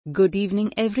Good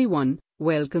evening, everyone.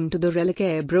 Welcome to the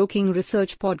Relicare Broking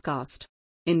Research Podcast.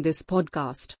 In this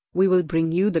podcast, we will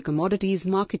bring you the commodities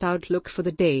market outlook for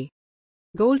the day.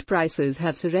 Gold prices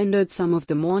have surrendered some of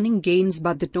the morning gains,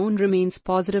 but the tone remains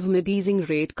positive amid easing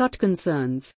rate cut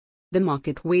concerns. The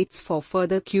market waits for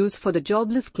further cues for the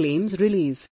jobless claims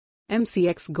release.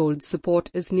 MCX gold support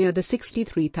is near the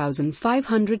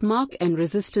 63,500 mark and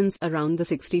resistance around the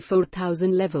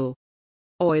 64,000 level.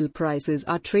 Oil prices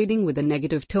are trading with a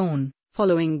negative tone,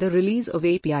 following the release of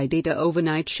API data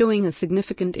overnight showing a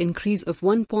significant increase of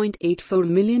 1.84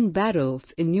 million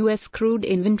barrels in U.S. crude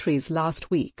inventories last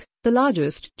week, the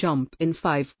largest jump in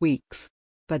 5 weeks.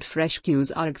 But fresh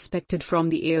cues are expected from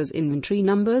the year's inventory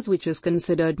numbers, which is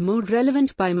considered more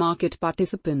relevant by market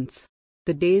participants.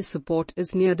 The day's support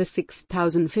is near the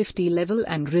 6,050 level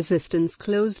and resistance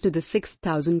close to the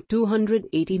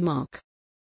 6,280 mark.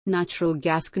 Natural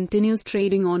gas continues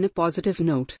trading on a positive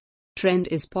note. Trend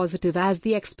is positive as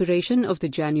the expiration of the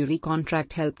January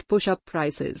contract helped push up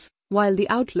prices, while the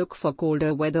outlook for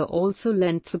colder weather also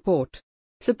lent support.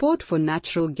 Support for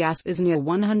natural gas is near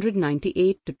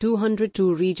 198 to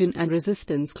 202 region and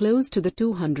resistance close to the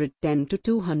 210 to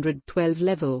 212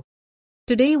 level.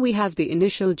 Today we have the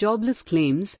initial jobless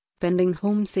claims, pending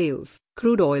home sales,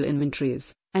 crude oil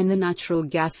inventories, and the natural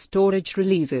gas storage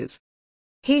releases.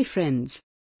 Hey friends!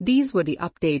 These were the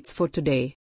updates for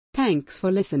today. Thanks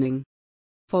for listening.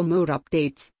 For more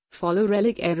updates, follow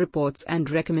Relicare reports and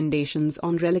recommendations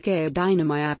on Relicare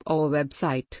Dynamo app or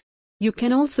website. You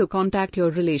can also contact your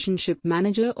relationship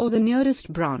manager or the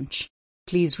nearest branch.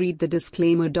 Please read the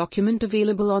disclaimer document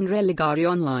available on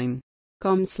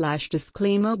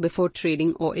relicareonline.com/disclaimer before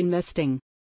trading or investing.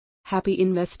 Happy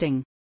investing!